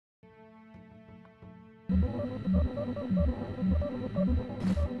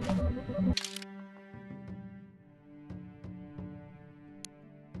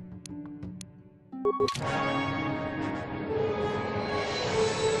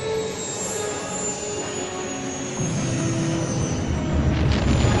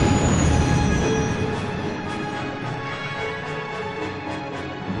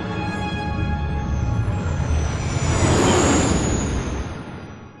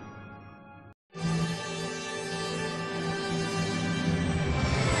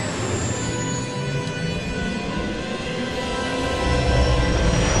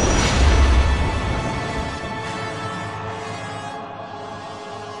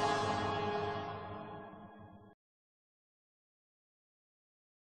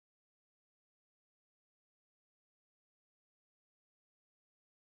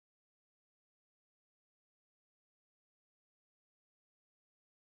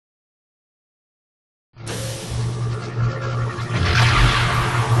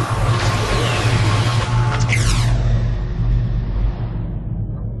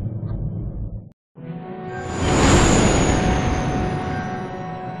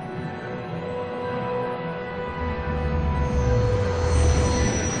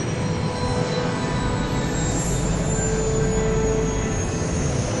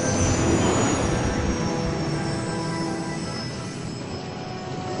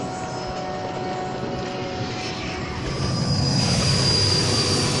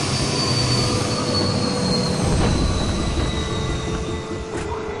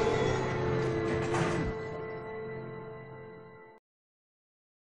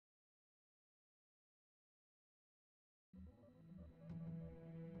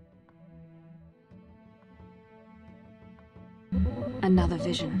Another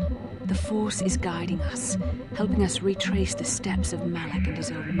vision. The Force is guiding us, helping us retrace the steps of Malak and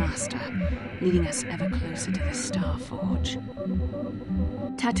his old master, leading us ever closer to the Star Forge.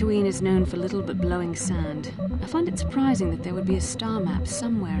 Tatooine is known for little but blowing sand. I find it surprising that there would be a star map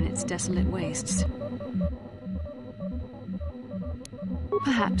somewhere in its desolate wastes.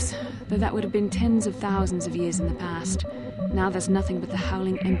 Perhaps, though that would have been tens of thousands of years in the past. Now there's nothing but the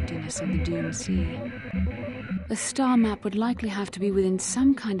howling emptiness of the Dune Sea. The star map would likely have to be within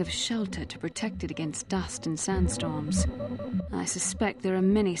some kind of shelter to protect it against dust and sandstorms. I suspect there are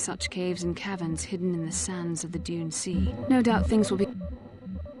many such caves and caverns hidden in the sands of the Dune Sea. No doubt things will be...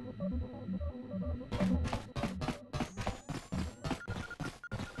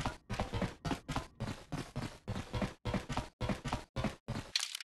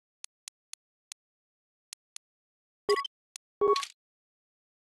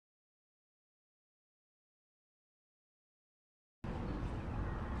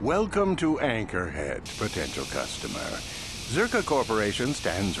 Welcome to Anchorhead, potential customer. Czerka Corporation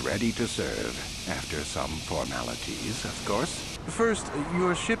stands ready to serve, after some formalities, of course. First,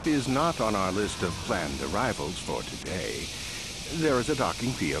 your ship is not on our list of planned arrivals for today. There is a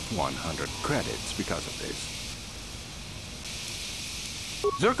docking fee of 100 credits because of this.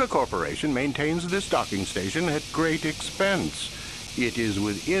 Czerka Corporation maintains this docking station at great expense. It is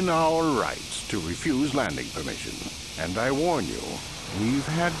within our rights to refuse landing permission. And I warn you, we've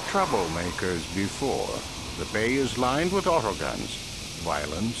had troublemakers before. The bay is lined with autoguns.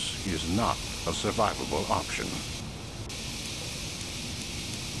 Violence is not a survivable option.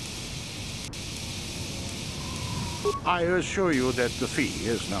 I assure you that the fee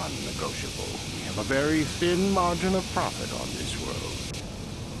is non-negotiable. We have a very thin margin of profit on this world.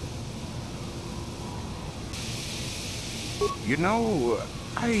 You know,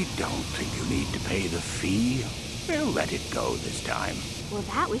 I don't think you need to pay the fee. We'll let it go this time. Well,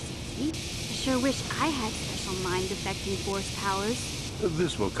 that was easy. I sure wish I had special mind-affecting force powers.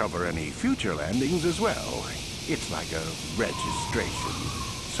 This will cover any future landings as well. It's like a registration,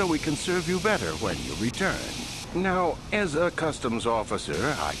 so we can serve you better when you return. Now, as a customs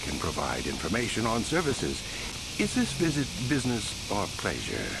officer, I can provide information on services. Is this visit business or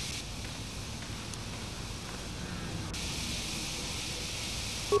pleasure?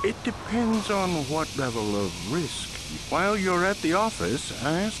 It depends on what level of risk. While you're at the office,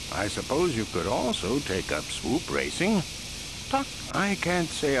 I suppose you could also take up swoop racing. Doc, I can't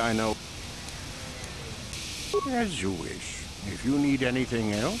say I know. As you wish. If you need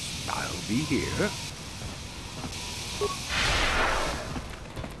anything else, I'll be here.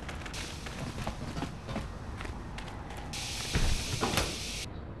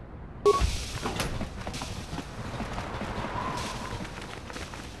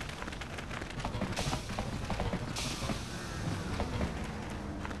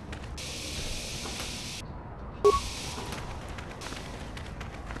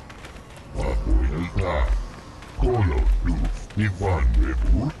 Czerka. Kolor Iwan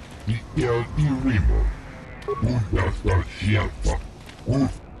Rebur i El Irimo. Udastal Sierpa.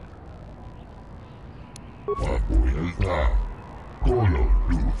 Papuelta. Kolor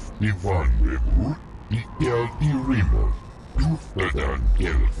Iwan Rebur i El Irimo. Dustadan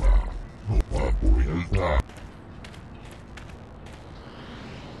Kelfa. Papuelta.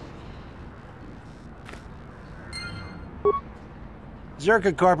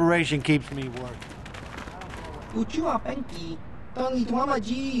 Czerka Corporation keeps me working. Uchua Penki, Tangi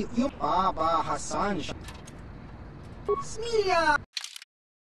Tuamaji, yung Papa Hassan. Smilia!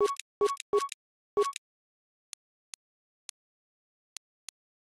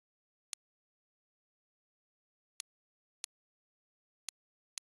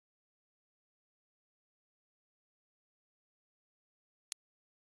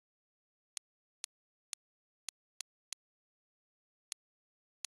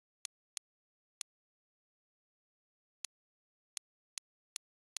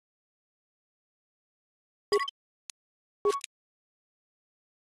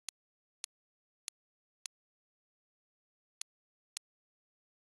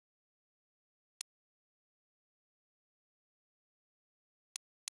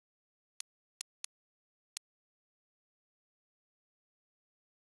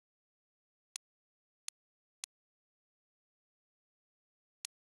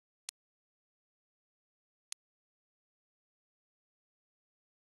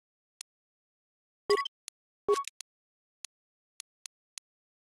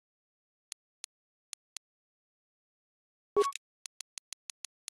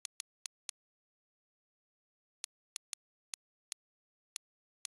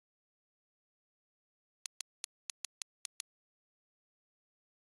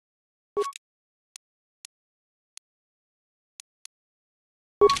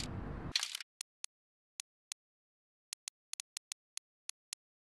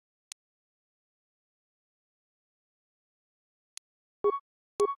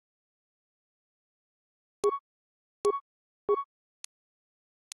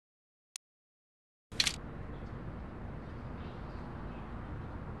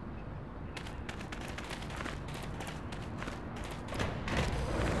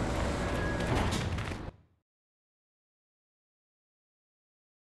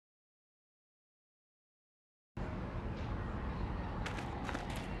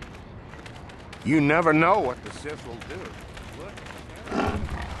 You never know what the Sith will do.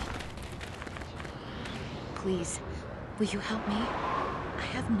 Please, will you help me? I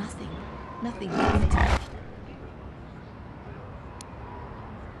have nothing. Nothing left.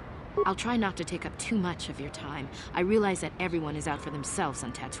 I'll try not to take up too much of your time. I realize that everyone is out for themselves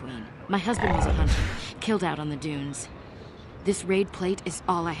on Tatooine. My husband was a hunter, killed out on the dunes. This raid plate is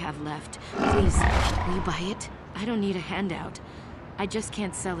all I have left. Please, will you buy it? I don't need a handout. I just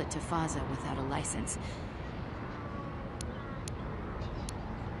can't sell it to Faza without a license.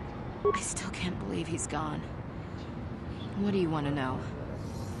 I still can't believe he's gone. What do you want to know?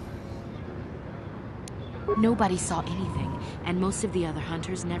 Nobody saw anything, and most of the other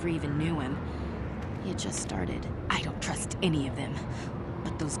hunters never even knew him. He had just started. I don't trust any of them.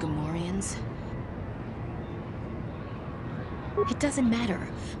 But those Gamorreans... It doesn't matter.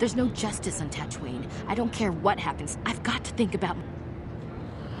 There's no justice on Tatooine. I don't care what happens. I've got to think about...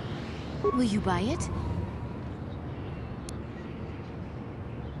 Will you buy it?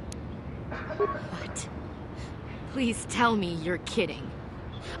 What? Please tell me you're kidding.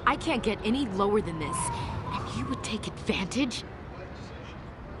 I can't get any lower than this, and you would take advantage?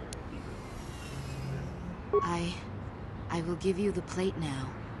 I will give you the plate now.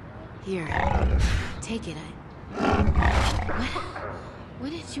 Here, take it. What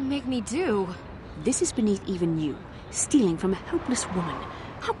did you make me do? This is beneath even you. Stealing from a helpless woman.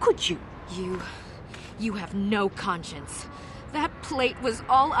 How could you? You have no conscience. That plate was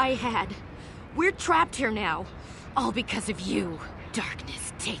all I had. We're trapped here now. All because of you.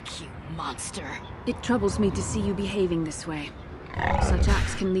 Darkness take you, monster. It troubles me to see you behaving this way. Such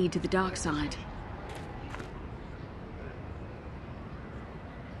acts can lead to the dark side.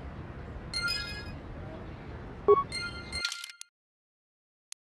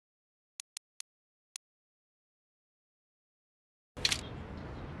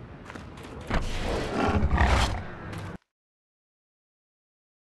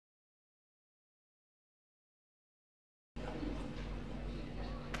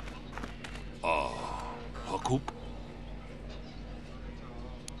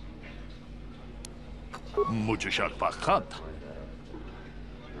 متشفقت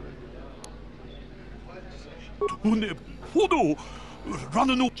دون خودو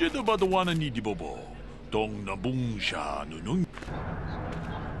라는 옥제다바도 와는 이디보보 동나붕샤 누눈.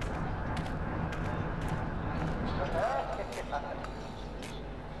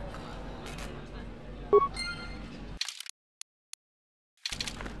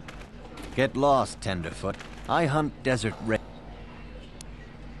 Get lost, Tenderfoot. I hunt desert red.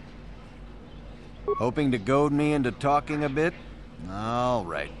 Hoping to goad me into talking a bit? All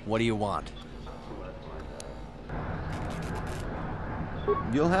right, what do you want?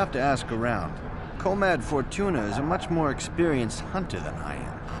 You'll have to ask around. Comad Fortuna is a much more experienced hunter than I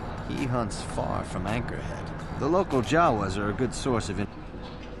am. He hunts far from Anchorhead. The local Jawas are a good source of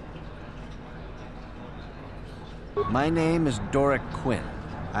My name is Doric Quinn.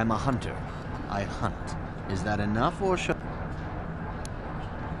 I'm a hunter. I hunt. Is that enough, or should...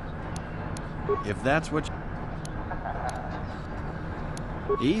 If that's what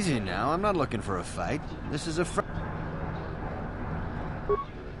Easy now, I'm not looking for a fight. This is a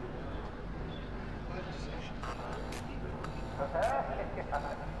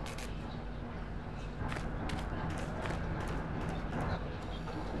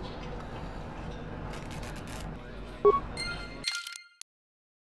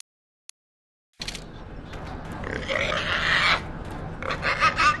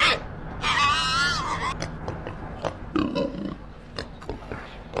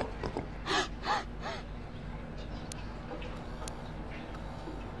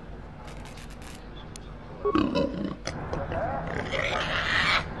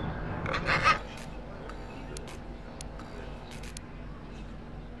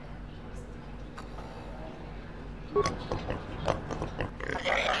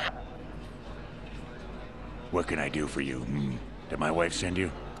What can I do for you? Did my wife send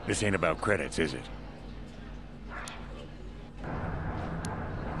you? This ain't about credits, is it?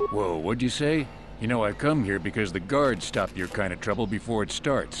 Whoa, what'd you say? You know, I come here because the guards stop your kind of trouble before it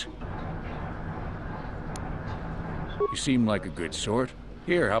starts. You seem like a good sort.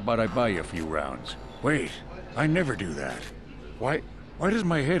 Here, how about I buy you a few rounds? Wait, I never do that. Why does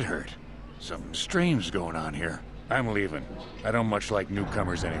my head hurt? Something strange going on here. I'm leaving. I don't much like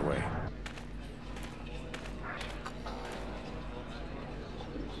newcomers anyway.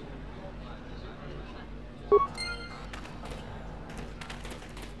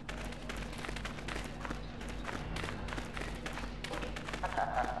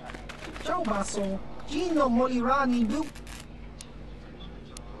 Ciao basso, Gino Molirani bu.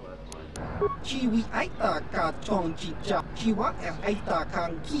 Chiwi aita ka chong chicha, chiwa aita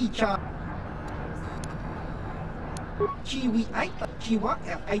kang kicha. Chiwi aita, chiwa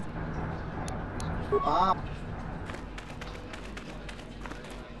aita. Ah.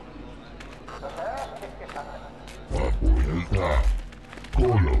 Papuelta,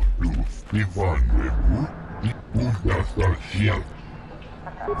 Colo Luz, Ivan Rebu, y Punta Shield.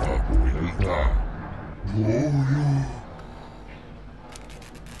 Papuelta, Goyo.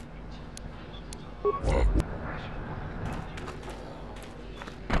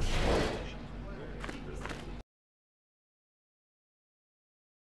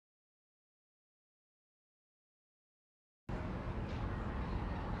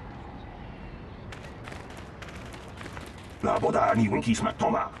 La boda ni winki smack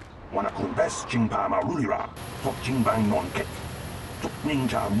toma. Wana kun bes jingpa ma rulira. Tok jingbang non kek. Tok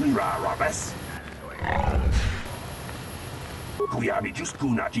ninja rulira rabes. Kuya mi just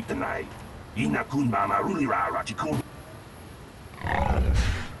kuna jitanai. Ina kun ma rulira rachikun.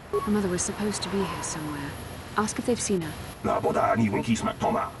 Her mother was supposed to be here somewhere. Ask if they've seen her. La boda ni winki smack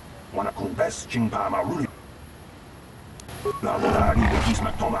toma. Wana kun bes jingpa ma rulira. La boda ni winki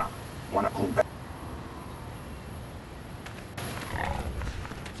smack toma. Wana kun bes.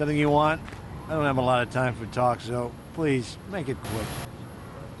 Something you want? I don't have a lot of time for talk, so please, make it quick.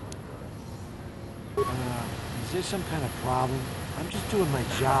 Is there some kind of problem? I'm just doing my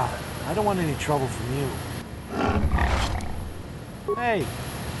job. I don't want any trouble from you. Hey,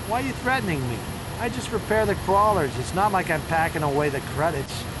 why are you threatening me? I just repair the crawlers. It's not like I'm packing away the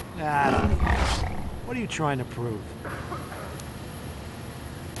credits. I don't need this. What are you trying to prove?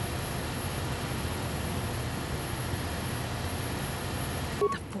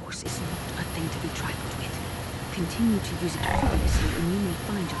 Is not a thing to be trifled with. Continue to use it frivolously and you may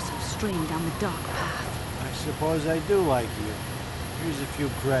find yourself straying down the dark path. I suppose I do like you. Here's a few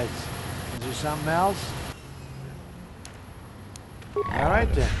creds. Is there something else? All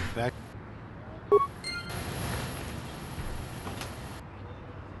right then, back.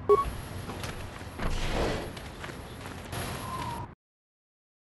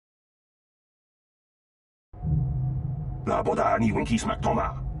 La boda ni winki smack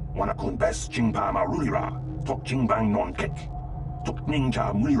toma. Wana kun bes jingpa ma rulira. Tok jingbang non kek. tuk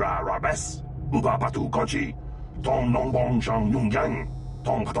ninja mulira rabes, uba patu gochi, tong nong bong shang yung yang,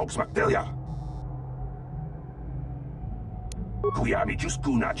 tong patok smakdelia. Kuyabi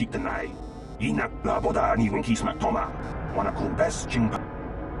jusku na jiktanai, inak la boda ni winki smaktoma, wana kun best chingpa.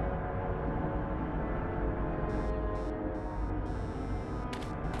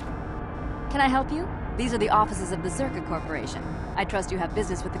 Can I help you? These are the offices of the Czerka Corporation. I trust you have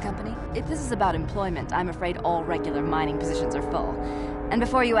business with the company. If this is about employment, I'm afraid all regular mining positions are full. And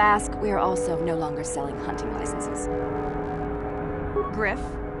before you ask, we are also no longer selling hunting licenses. Griff?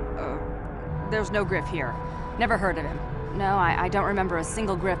 There's no Griff here. Never heard of him. No, I don't remember a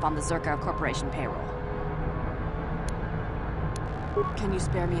single Griff on the Czerka Corporation payroll. Can you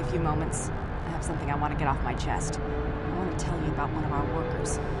spare me a few moments? I have something I want to get off my chest. I want to tell you about one of our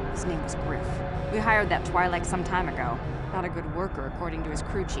workers. His name was Griff. We hired that Twi'lek some time ago. Not a good worker, according to his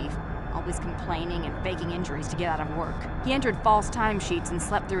crew chief. Always complaining and faking injuries to get out of work. He entered false timesheets and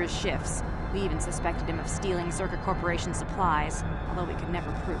slept through his shifts. We even suspected him of stealing Czerka Corporation supplies, although we could never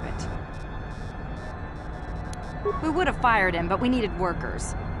prove it. We would have fired him, but we needed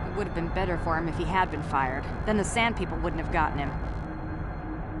workers. It would have been better for him if he had been fired. Then the Sand People wouldn't have gotten him.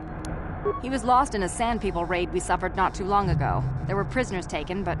 He was lost in a Sand People raid we suffered not too long ago. There were prisoners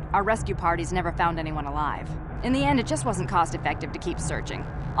taken, but our rescue parties never found anyone alive. In the end, it just wasn't cost-effective to keep searching.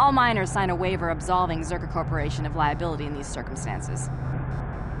 All miners sign a waiver absolving Czerka Corporation of liability in these circumstances.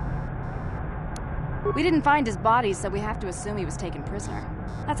 We didn't find his body, so we have to assume he was taken prisoner.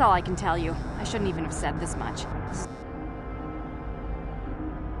 That's all I can tell you. I shouldn't even have said this much.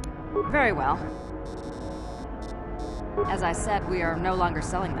 Very well. As I said, we are no longer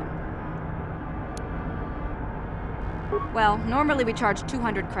selling them. Well, normally we charge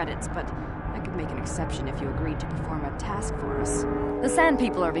 200 credits, but I could make an exception if you agreed to perform a task for us. The Sand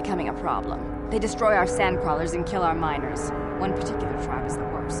People are becoming a problem. They destroy our sandcrawlers and kill our miners. One particular tribe is the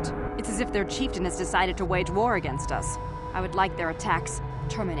worst. It's as if their chieftain has decided to wage war against us. I would like their attacks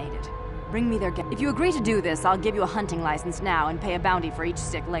terminated. Bring me their If you agree to do this, I'll give you a hunting license now and pay a bounty for each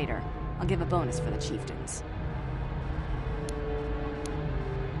stick later. I'll give a bonus for the chieftains.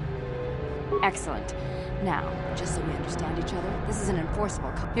 Excellent. Now, just so we understand each other, this is an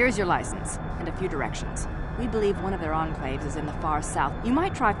enforceable Here's your license, and a few directions. We believe one of their enclaves is in the far south. You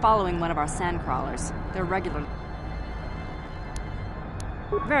might try following one of our sandcrawlers. They're regular...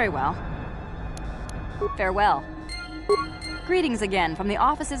 Very well. Farewell. Greetings again from the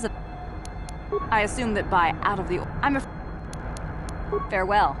offices of... I assume that by out of the... I'm a...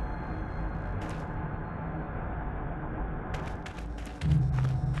 Farewell.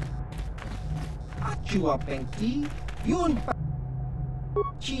 Chua Penki, yun pa.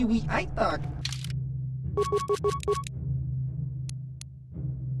 Chiwi ay tak.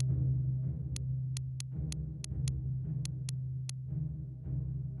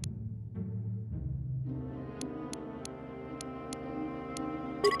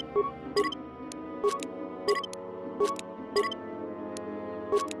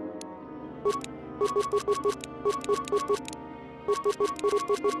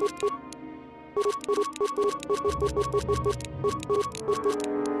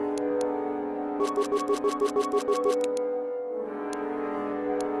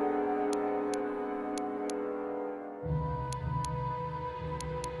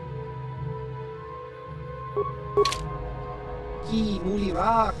 Ki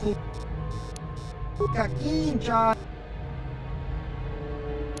mulira ku kakinja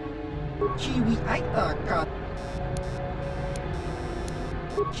chiwi aita ka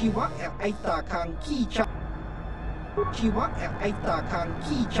chiwa aita kan kicha chiwa aita kan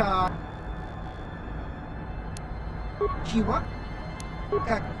kicha chiwa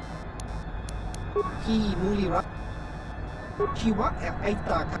ka ki mulira chiwa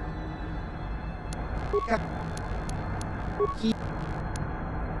aita ka ki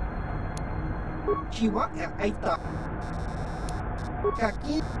chiwa aita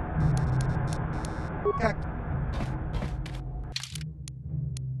kaki kaki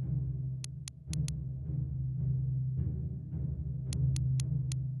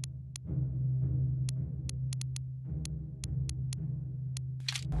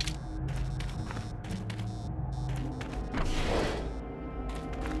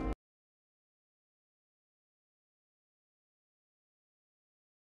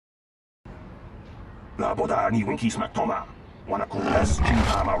La boda ni winki smaktoma, wana kun best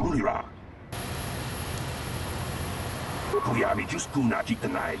chingpa rulira. Kuyabi jusku na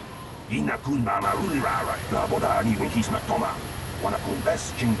jiktanai, ina kun rulira. La boda ni winki smaktoma, wana kun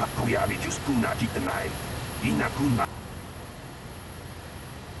best chingpa kuyabi jusku na jiktanai, ina kun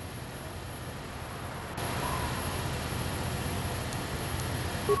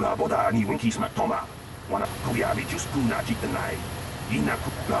Laboda ni winkisma toma. Wana kuyabi juskuna jitanai. Ina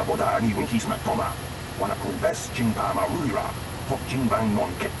laboda ni winkisma toma. Wana kumbes chimpama rulira. Hok chimbang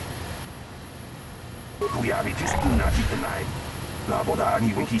non-kit. Kuyabi juskuna jitanai. Laboda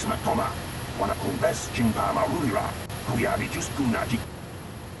ni winkisma toma. Wana kumbes chimpama rulira. Kuyabi juskuna jit.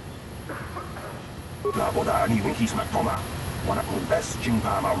 Laboda ni winkisma toma. Wana kumbes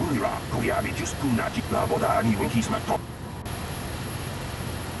chimpama rulira. Kuyabi juskuna jit. Laboda ni winkisma toma.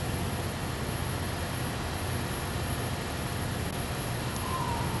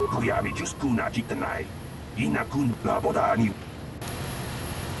 Kuyabi juskuna jitanai. Ina kun laboda ni.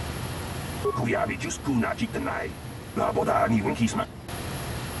 Kuyabi juskuna jitanai. Laboda ni winkisma.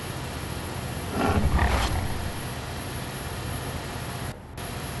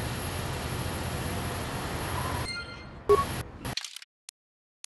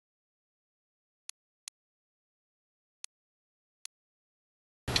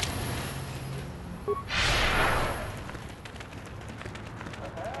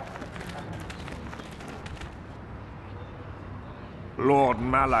 Lord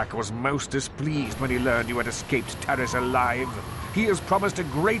Malak was most displeased when he learned you had escaped Taris alive. He has promised a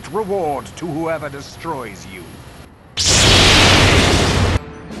great reward to whoever destroys you.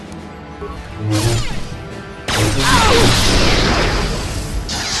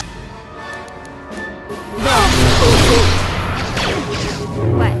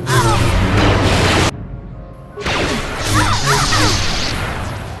 What? Huh?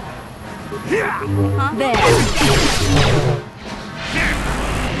 There.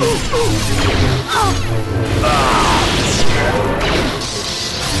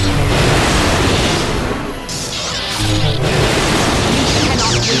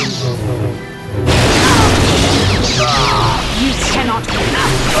 You cannot win.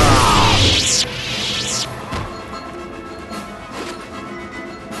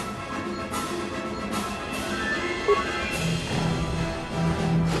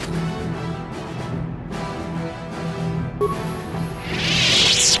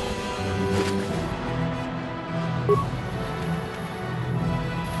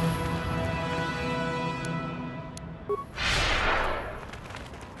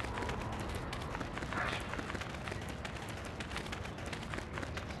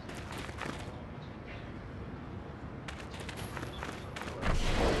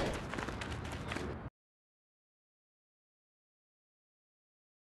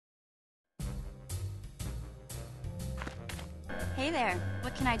 Hey there,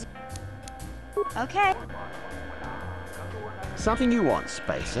 what can I do? Okay. Something you want,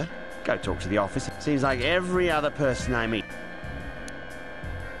 Spacer? Go talk to the office. Seems like every other person I meet.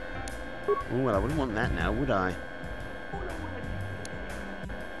 Oh, well, I wouldn't want that now, would I?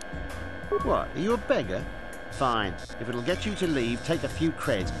 What, are you a beggar? Fine. If it'll get you to leave, take a few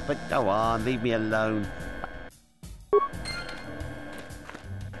creds. But go on, leave me alone.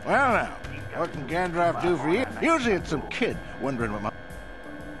 Well now, what can Gandalf do for you? Usually it's some kid wondering what my...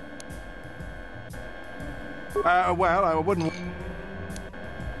 well, I wouldn't...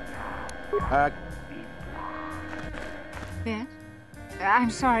 Yes?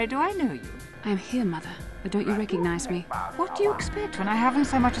 I'm sorry, do I know you? I'm here, Mother, but don't you recognize me? What do you expect when I haven't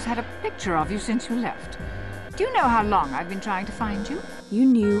so much as had a picture of you since you left? Do you know how long I've been trying to find you? You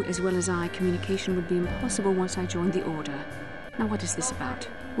knew as well as I communication would be impossible once I joined the Order. Now what is this about?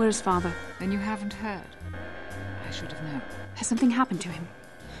 Where is Father? Then you haven't heard. I should have known. Has something happened to him?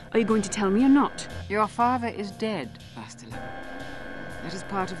 Are you going to tell me or not? Your father is dead, Bastila. That is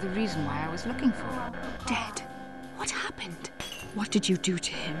part of the reason why I was looking for you. Dead? What happened? What did you do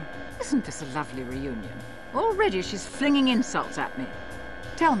to him? Isn't this a lovely reunion? Already she's flinging insults at me.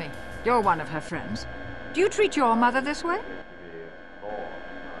 Tell me, you're one of her friends. Do you treat your mother this way?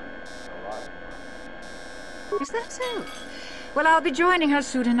 Is that so? Well, I'll be joining her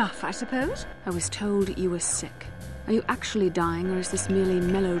soon enough, I suppose. I was told you were sick. Are you actually dying, or is this merely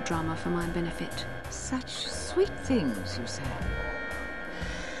melodrama for my benefit? Such sweet things, you say.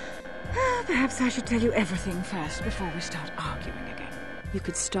 Perhaps I should tell you everything first before we start arguing again. You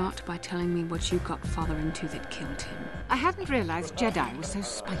could start by telling me what you got Father into that killed him. I hadn't realized Jedi was so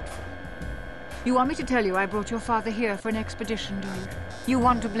spiteful. You want me to tell you I brought your father here for an expedition, do you? You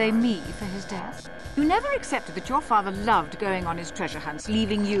want to blame me for his death? You never accepted that your father loved going on his treasure hunts,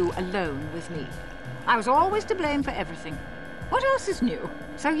 leaving you alone with me. I was always to blame for everything. What else is new?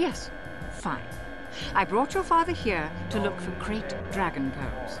 So yes, fine. I brought your father here to look for great dragon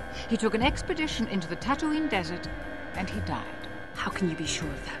pearls. He took an expedition into the Tatooine desert, and he died. How can you be sure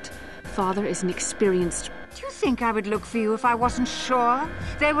of that? Father is an experienced... Do you think I would look for you if I wasn't sure?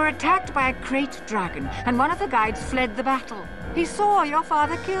 They were attacked by a great dragon, and one of the guides fled the battle. He saw your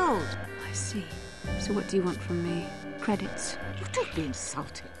father killed. I see. So what do you want from me? Credits? You don't be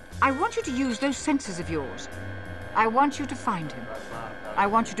insulting. I want you to use those senses of yours. I want you to find him. I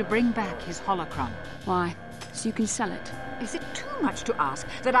want you to bring back his holocron. Why? So you can sell it? Is it too much to ask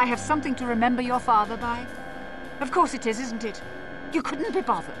that I have something to remember your father by? Of course it is, isn't it? You couldn't be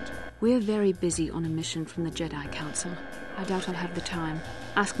bothered. We're very busy on a mission from the Jedi Council. I doubt I'll have the time.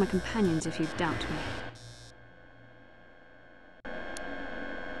 Ask my companions if you doubt me.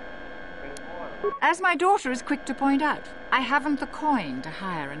 As my daughter is quick to point out, I haven't the coin to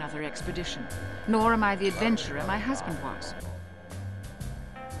hire another expedition, nor am I the adventurer my husband was.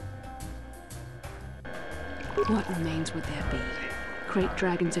 What remains would there be? Great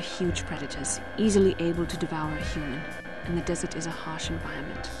dragons are huge predators, easily able to devour a human, and the desert is a harsh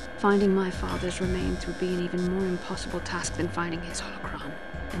environment. Finding my father's remains would be an even more impossible task than finding his holocron,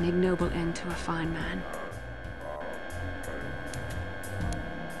 an ignoble end to a fine man.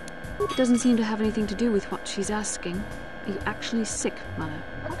 It doesn't seem to have anything to do with what she's asking. Are you actually sick, Mother?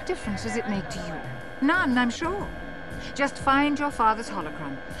 What difference does it make to you? None, I'm sure. Just find your father's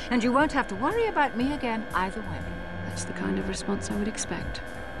holocron, and you won't have to worry about me again either way. That's the kind of response I would expect.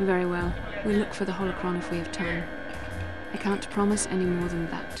 Very well. We'll look for the holocron if we have time. I can't promise any more than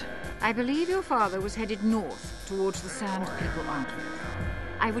that. I believe your father was headed north towards the Sand People Enclave.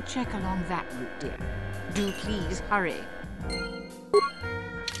 I would check along that route, dear. Do please hurry.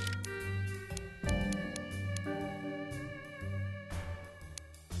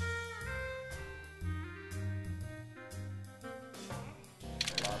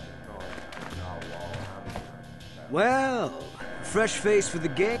 Well, fresh face for the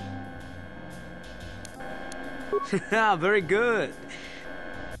game. Very good.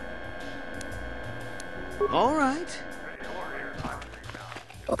 All right.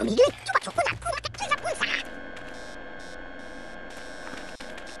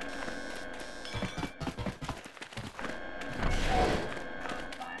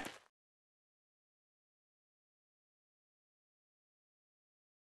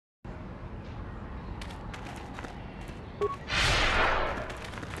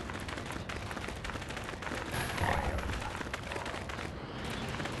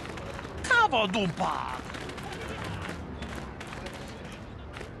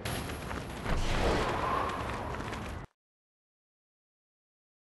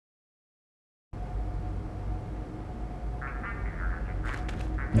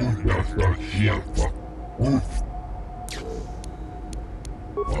 Puhdasta sieltä. Uff.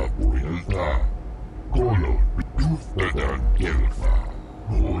 Vapuilta. Kolo tuffedan kelvaa.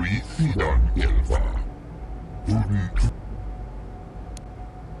 Hoi sidan kelvaa.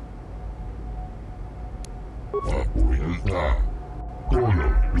 Vapuilta. Kolo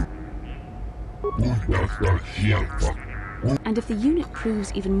puhdasta sieltä. And if the unit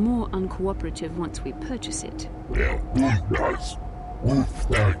proves even more uncooperative once we purchase it... Well, puhdas.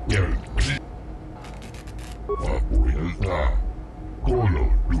 Vapuilta.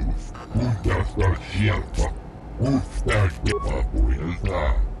 Kolotus. Puhdasta sieltä.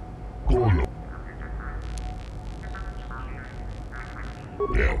 Vapuilta. Kolo.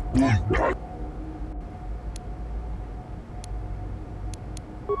 Ja puhdas.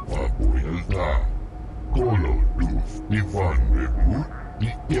 Vapuilta. Kolotus. Ivannevu.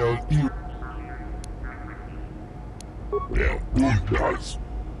 Pitkälti. Ja puhdas.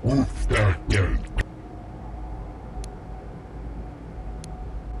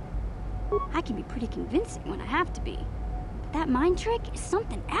 I can be pretty convincing when I have to be. But that mind trick is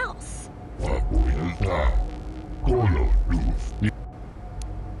something else.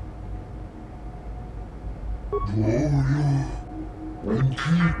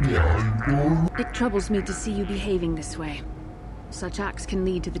 It troubles me to see you behaving this way. Such acts can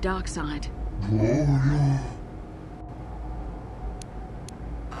lead to the dark side.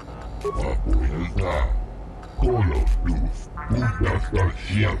 Vapuilta. Kolotus. Puhdasta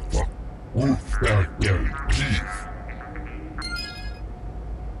sieltä. Griff.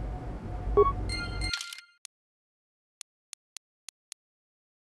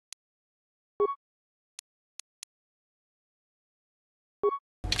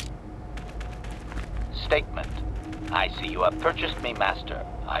 Statement. I see you have purchased me, Master.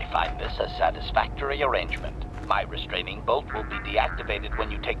 I find this a satisfactory arrangement. My restraining bolt will be deactivated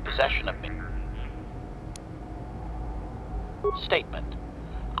when you take possession of me. Statement.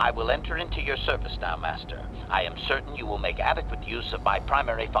 I will enter into your service now, Master. I am certain you will make adequate use of my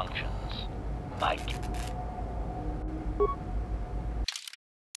primary functions. My...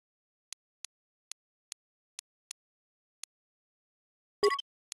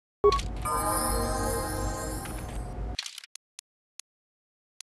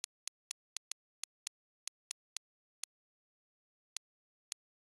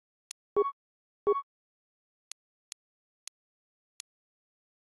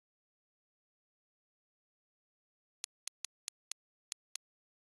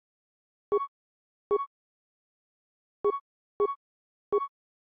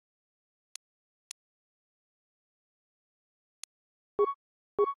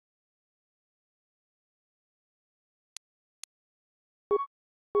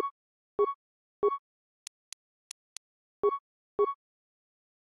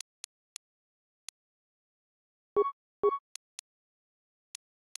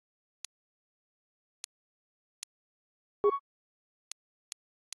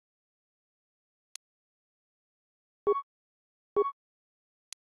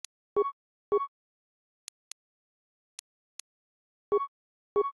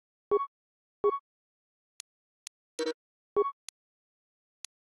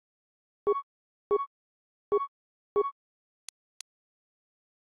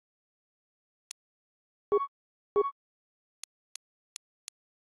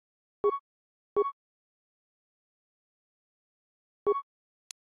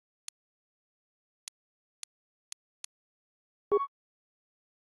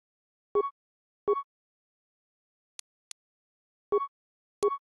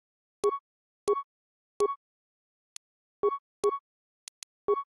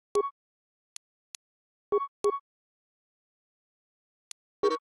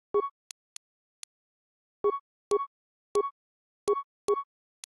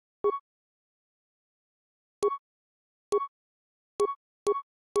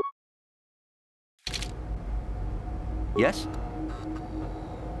 Yes?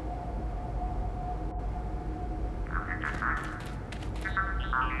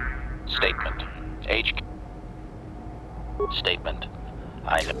 Statement. Statement.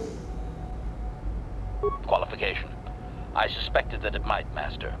 I know. Qualification. I suspected that it might,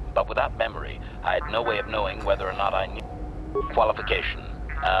 Master, but without memory, I had no way of knowing whether or not I knew. Qualification.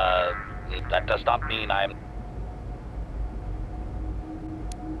 That does not mean I am...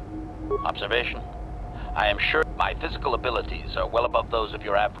 Observation. I am sure my physical abilities are well above those of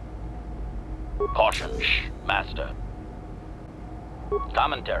your average... Caution. Shh, Master.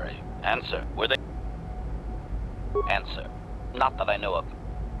 Commentary. Answer. Were they... Answer. Not that I know of.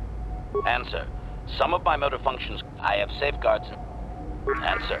 Answer. Some of my motor functions, I have safeguards.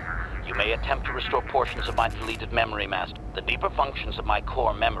 Answer. You may attempt to restore portions of my deleted memory, Master. The deeper functions of my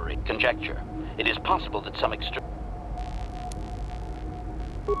core memory. Conjecture. It is possible that some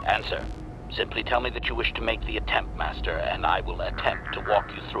Answer. Simply tell me that you wish to make the attempt, Master, and I will attempt to walk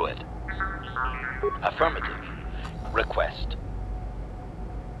you through it. Affirmative. Request.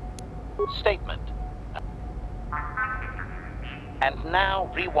 Statement. And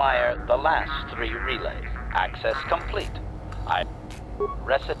now rewire the last 3 relays. Access complete.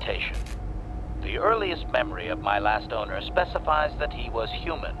 Recitation. The earliest memory of my last owner specifies that he was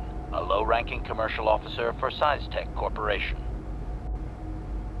human, a low-ranking commercial officer for SciTech Corporation.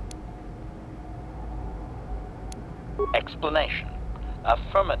 Explanation.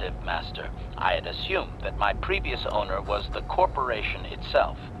 Affirmative, Master. I had assumed that my previous owner was the corporation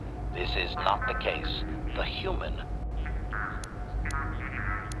itself. This is not the case. The human.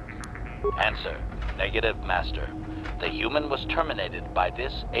 Answer. Negative, Master. The human was terminated by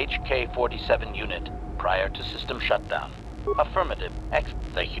this HK-47 unit prior to system shutdown. Affirmative.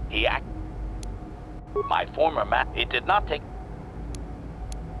 My former It did not take...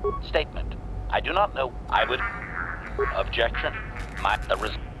 Statement. I do not know. I would... Objection.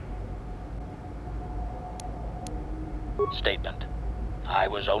 Statement. I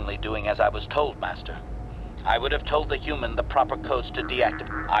was only doing as I was told, Master. I would have told the human the proper codes to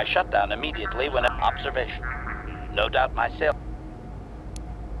deactivate. I shut down immediately when observation. No doubt my sail.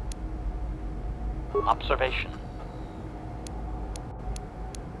 Observation.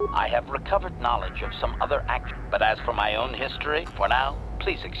 I have recovered knowledge of some other action, but as for my own history, for now,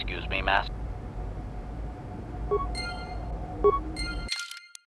 please excuse me, Master.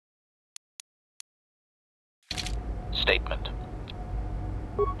 Statement.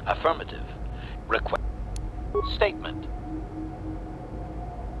 Affirmative. Request. Statement.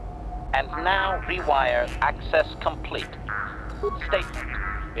 And now rewire access complete.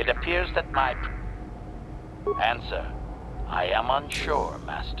 Statement. It appears that my... Answer. I am unsure,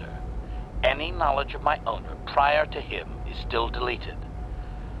 Master. Any knowledge of my owner prior to him is still deleted.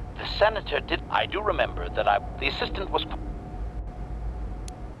 The Senator did... I do remember that the assistant was...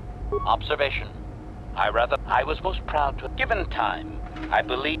 Observation. I was most proud to... Given time, I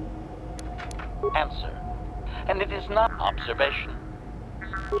believe... Answer. And it is not... Observation.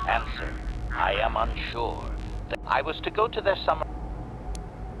 Answer. I am unsure. That I was to go to their summer...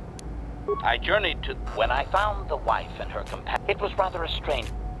 I journeyed to... When I found the wife and her companion... It was rather a strange...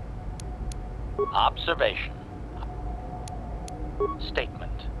 Observation.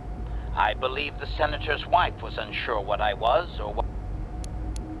 Statement. I believe the Senator's wife was unsure what I was or what...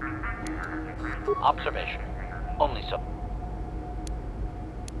 Observation. Only so.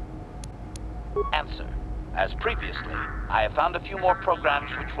 Answer. As previously, I have found a few more programs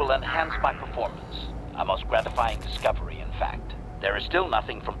which will enhance my performance. A most gratifying discovery, in fact. There is still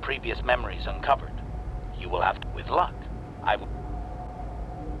nothing from previous memories uncovered. You will have to, with luck, I will...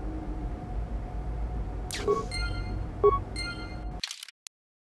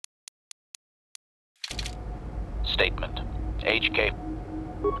 Statement. HK.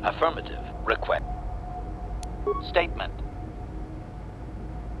 Affirmative. Request. Statement.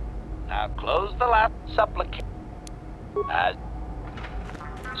 Now close the last supplicate. As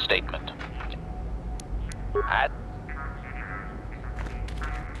statement. As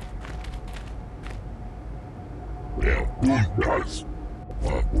Preguntas.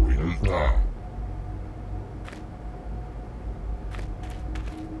 Pregunta.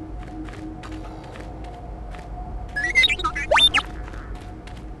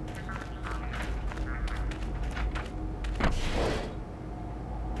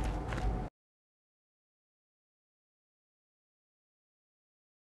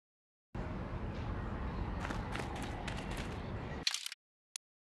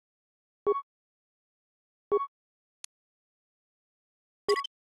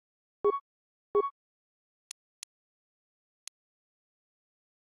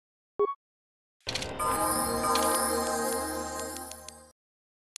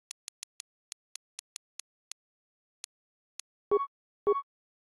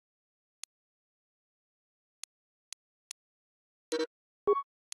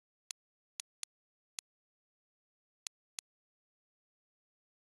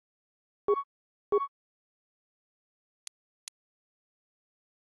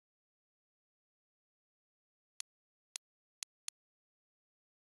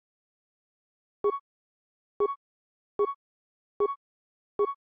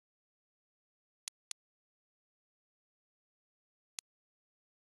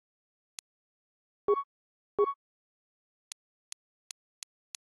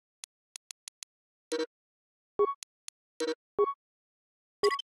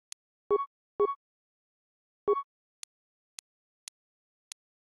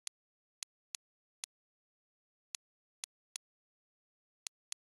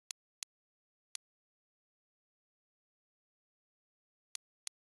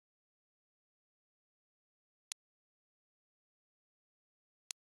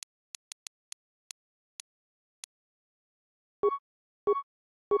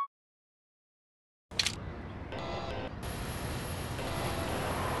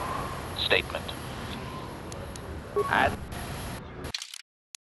 Statement. As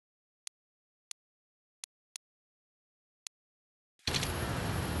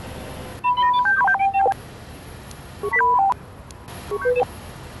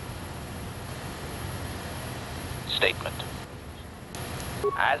Statement.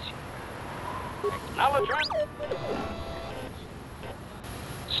 As Acknowledgement.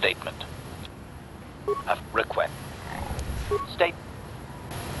 Statement. A request. State.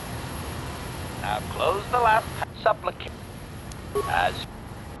 Now close the last supplicant. As